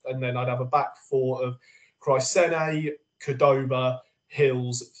goal, and then I'd have a back four of Chrysene, Cordoba,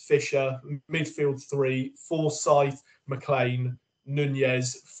 Hills, Fisher, midfield 3, Forsyth, McLean,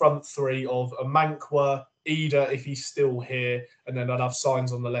 Nunez, front 3 of Amankwa, Ida if he's still here, and then I'd have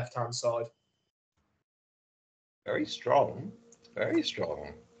Signs on the left-hand side. Very strong. Very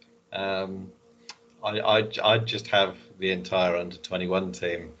strong. I'd just have the entire under-21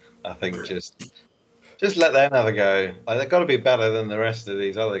 team. I think just let them have a go. Like, they've got to be better than the rest of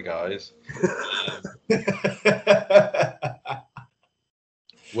these other guys.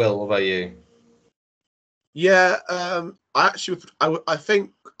 Will, what about you? Yeah, I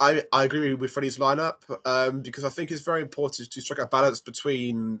think I agree with Freddie's lineup because I think it's very important to strike a balance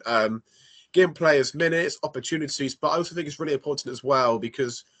between giving players minutes, opportunities, but I also think it's really important as well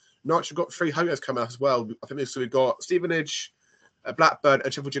because Norwich have got 3 home games coming up as well. I think we've got Stevenage, Blackburn,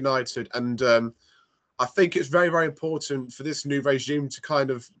 and Sheffield United, and I think it's very, very important for this new regime to kind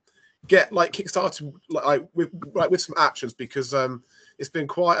of get kickstarted with some actions because it's been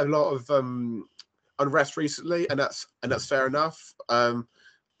quite a lot of unrest recently, and that's fair enough, as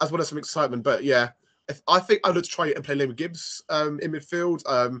well as some excitement. But yeah, I think I'd like to try and play Liam Gibbs in midfield.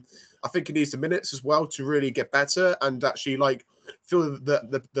 I think he needs the minutes as well to really get better and actually feel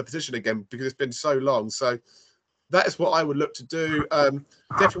the position again because it's been so long. So that is what I would look to do.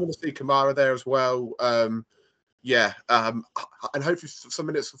 Definitely want to see Kamara there as well. And hopefully some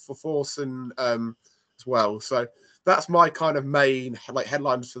minutes for Forson as well. So that's my kind of main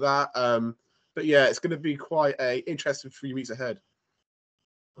headlines for that. But yeah, it's going to be quite a interesting 3 weeks ahead.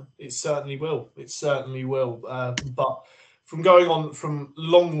 It certainly will. But from going on from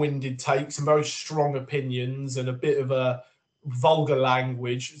long-winded takes and very strong opinions and a bit of a vulgar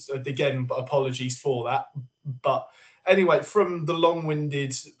language, again, apologies for that. But anyway, from the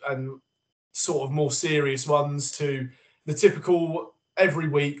long-winded and sort of more serious ones to the typical every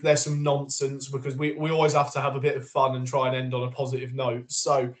week, there's some nonsense because we always have to have a bit of fun and try and end on a positive note.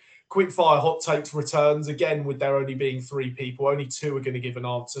 So quickfire hot takes returns again with there only being 3 people. Only 2 are going to give an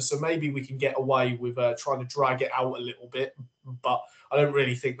answer. So maybe we can get away with trying to drag it out a little bit. But I don't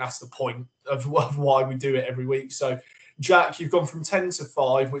really think that's the point of why we do it every week. So Jack, you've gone from 10 to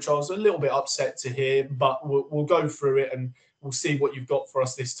 5, which I was a little bit upset to hear, but we'll go through it and we'll see what you've got for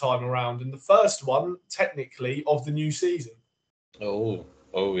us this time around. And the first one, technically, of the new season. Oh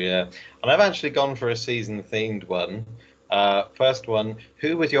yeah. And I've actually gone for a season-themed one. First one,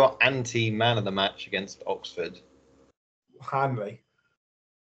 who was your anti-man of the match against Oxford? Hanley.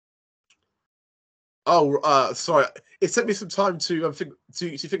 Oh, sorry. It took me some time to think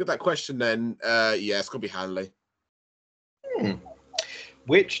of that question. Then, yeah, it's gonna be Hanley.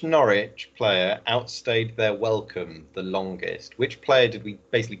 Which Norwich player outstayed their welcome the longest? Which player did we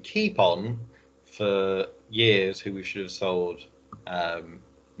basically keep on for years who we should have sold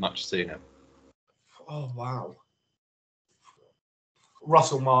much sooner? Oh, wow.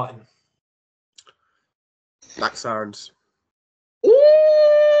 Russell Martin. Black Sarans.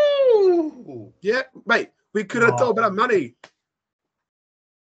 Ooh! Yeah, mate. We could have done better money.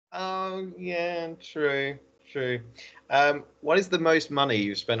 Oh, yeah, true. What is the most money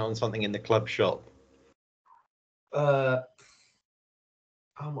you've spent on something in the club shop? I've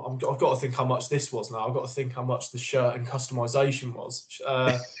got to think how much this was now. I've got to think how much the shirt and customization was.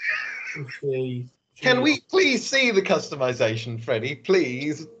 Can we please see the customization, Freddie?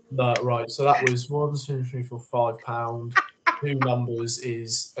 Please. No, right. So that was £1, £2, £3, £4, £5. 2 numbers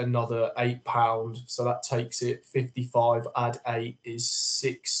is another £8. So that takes it 55. Add 8 is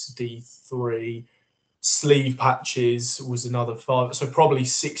 63. Sleeve patches was another 5. So probably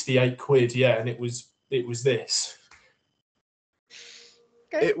 68 quid. Yeah, and it was this.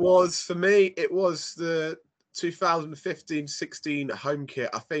 Okay. It was, for me, it was the 2015-16 home kit.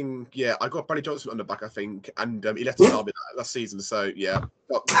 I think, yeah, I got Bradley Johnson on the back, I think, and he left the derby that season. So, yeah.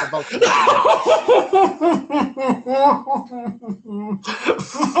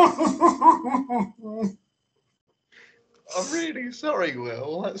 I'm really sorry,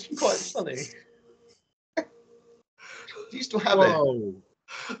 Will. That's quite funny. Do you still have it?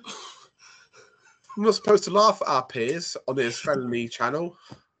 I'm not supposed to laugh at our peers on this friendly channel.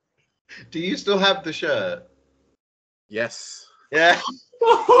 Do you still have the shirt? Yes. Yeah.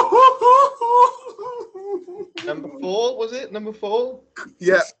 Number 4, was it? Number 4?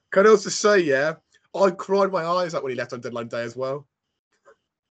 Yeah. Can I also say, yeah, I cried my eyes out when he left on deadline day as well.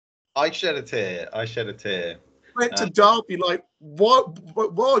 I shed a tear. Went to Derby, like, why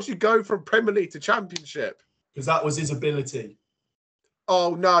would you go from Premier League to Championship? Because that was his ability.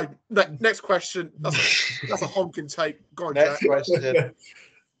 Oh, no. Next question. That's a honking take. Go on, Next Jack. question.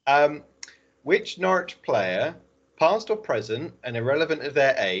 Which Norwich player, past or present, and irrelevant of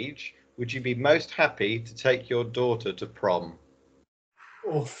their age, would you be most happy to take your daughter to prom?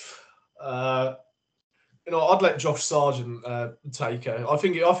 Oof. I'd let Josh Sargent take her. I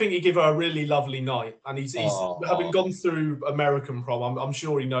think he'd give her a really lovely night, and he's having gone through American prom. I'm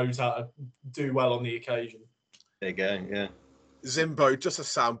sure he knows how to do well on the occasion. There you go. Yeah. Zimbo, just a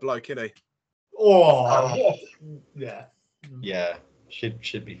sound bloke, isn't he? Yeah. Yeah.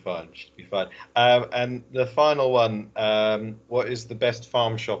 Should be fun. And the final one. What is the best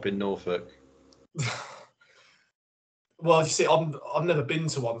farm shop in Norfolk? Well, you see, I've never been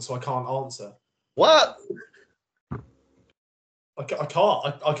to one, so I can't answer. What? I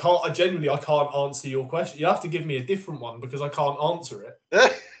can't. I genuinely can't answer your question. You have to give me a different one because I can't answer it.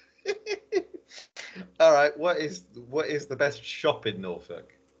 All right. What is the best shop in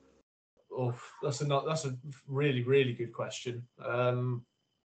Norfolk? Oh, that's a really, really good question. I'll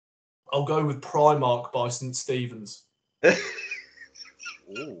go with Primark by St. Stephen's.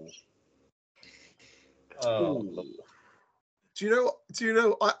 Ooh. Oh. Ooh. Do you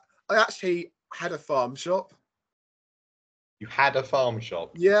know? I actually had a farm shop. You had a farm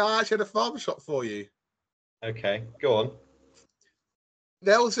shop? Yeah, I actually had a farm shop for you. Okay, go on.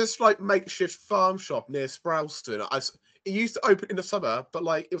 There was this like makeshift farm shop near Sprowston. It used to open in the summer, but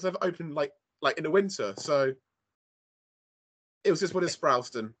like it was never open like in the winter. So it was just one in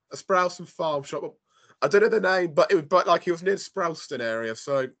Sprowston, a Sprowston farm shop. I don't know the name, but it was near the Sprowston area.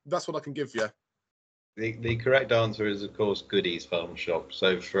 So that's what I can give you. The correct answer is, of course, Goodies Farm Shop.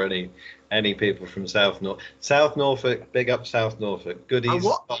 So for any people from South Norfolk, big up South Norfolk. Goodies. And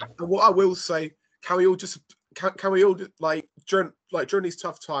what I will say, can we all during these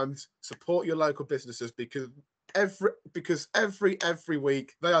tough times support your local businesses because every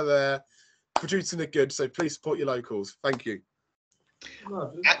week they are there producing the goods. So please support your locals. Thank you.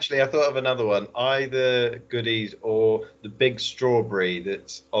 Actually, I thought of another one. Either Goodies or the Big Strawberry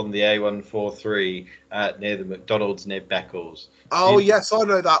that's on the A143 near the McDonald's near Beccles. Oh, yes, I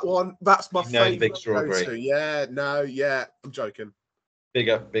know that one. That's my favourite. Big Strawberry. Yeah, I'm joking. Big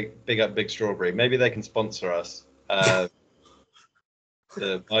up Big Strawberry. Maybe they can sponsor us. The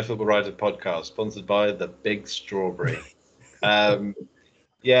MyFootballWriter podcast, sponsored by the Big Strawberry.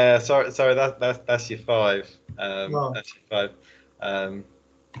 Yeah, sorry, that's your 5. That's your 5.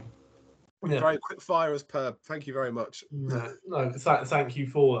 Very quick fire as per. Thank you very much. Thank you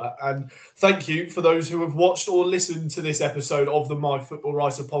for that, and thank you for those who have watched or listened to this episode of the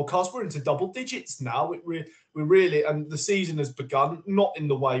MyFootballWriter podcast. We're into double digits now. We're really, and the season has begun, not in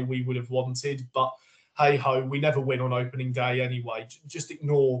the way we would have wanted, but hey ho, we never win on opening day anyway. Just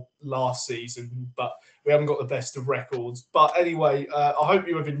ignore last season, but we haven't got the best of records. But anyway, I hope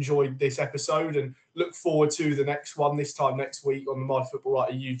you have enjoyed this episode and look forward to the next one, this time next week on the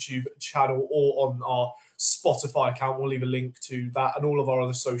MyFootballWriter YouTube channel or on our Spotify account. We'll leave a link to that and all of our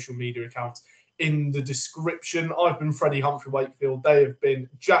other social media accounts in the description. I've been Freddie Humphrey Wakefield. They have been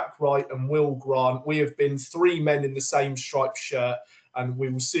Jack Wright and Will Grant. We have been three men in the same striped shirt. And we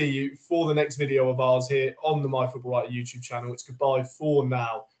will see you for the next video of ours here on the MyFootballWriter YouTube channel. It's goodbye for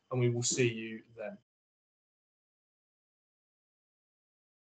now, and we will see you then.